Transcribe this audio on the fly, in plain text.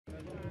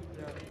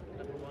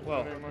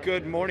Well,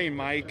 good morning,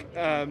 Mike.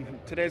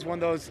 Today's one of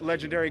those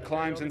legendary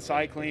climbs in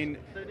cycling.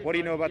 What do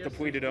you know about the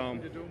Puy de Dôme?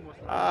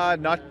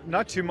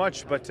 Not too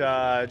much, but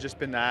just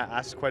been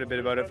asked quite a bit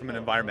about it from an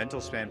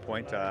environmental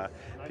standpoint.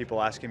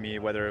 People asking me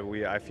whether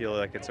I feel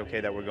like it's okay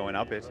that we're going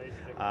up it.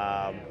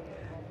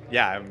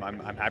 Yeah, I'm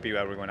happy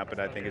that we're going up it.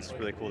 I think it's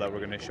really cool that we're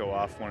going to show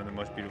off one of the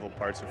most beautiful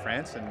parts of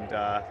France, and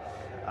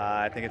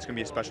I think it's going to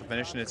be a special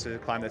finish, and it's a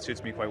climb that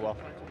suits me quite well.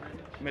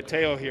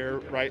 Matteo here,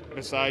 right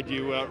beside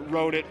you,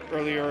 rode it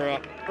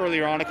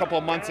earlier on a couple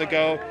of months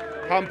ago.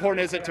 How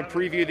important is it to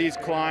preview these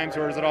climbs,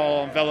 or is it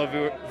all on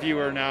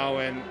VeloViewer now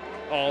and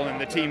all in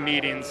the team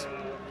meetings?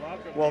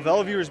 Well,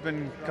 VeloViewer's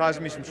been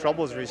causing me some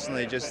troubles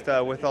recently, just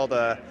with all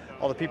the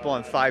people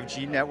on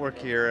 5G network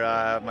here.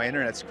 My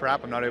internet's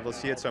crap. I'm not able to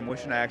see it, so I'm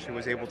wishing I actually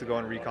was able to go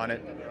and recon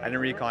it. I didn't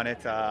recon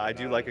it. I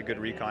do like a good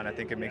recon. I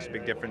think it makes a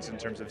big difference in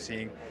terms of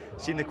seeing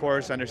the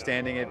course,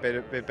 understanding it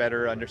a bit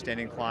better,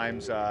 understanding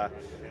climbs.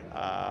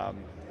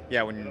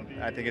 Yeah,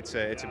 I think it's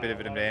a bit of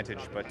an advantage,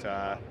 but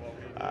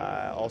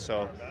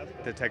also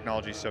the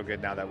technology is so good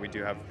now that we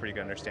do have a pretty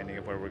good understanding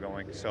of where we're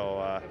going.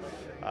 So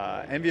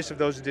envious of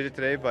those who did it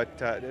today, but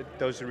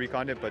those who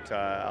reconned it, but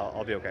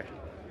I'll be okay.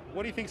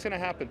 What do you think's going to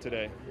happen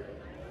today?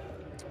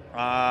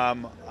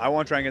 I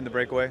want to try and get in the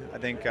breakaway. I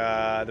think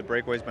the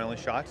breakaway is my only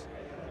shot,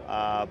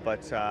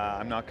 but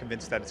I'm not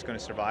convinced that it's going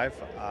to survive.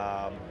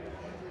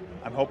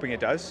 I'm hoping it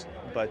does,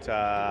 but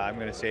I'm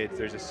going to say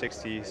there's a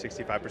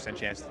 60-65%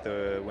 chance that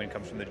the win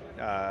comes from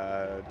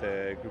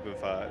the group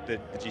of the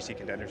GC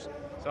contenders.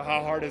 So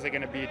how hard is it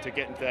going to be to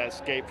get into that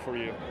escape for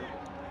you?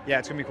 Yeah,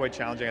 it's going to be quite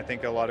challenging. I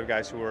think a lot of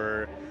guys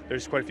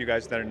there's quite a few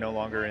guys that are no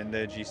longer in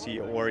the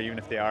GC, or even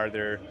if they are,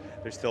 they're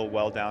still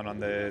well down on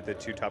the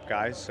two top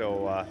guys.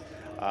 So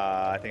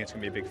I think it's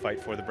going to be a big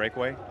fight for the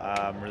breakaway.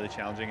 Really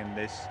challenging, and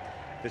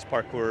this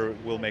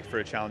parkour will make for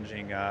a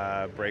challenging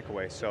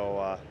breakaway.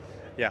 So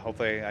yeah,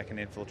 hopefully I can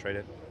infiltrate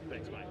it.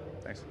 Thanks, Mike.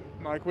 Thanks.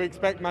 Mike, we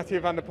expect Mathieu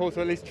van der Poel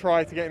to at least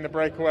try to get in the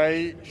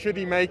breakaway. Should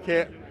he make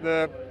it,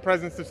 the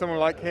presence of someone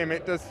like him,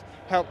 it does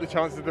help the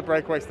chances of the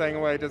breakaway staying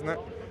away, doesn't it?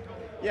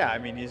 Yeah, I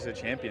mean, he's a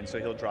champion, so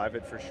he'll drive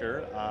it for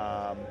sure.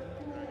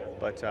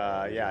 But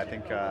yeah, I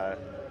think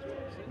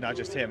not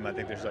just him. I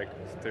think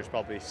there's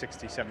probably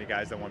 60, 70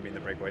 guys that want to be in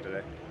the breakaway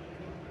today.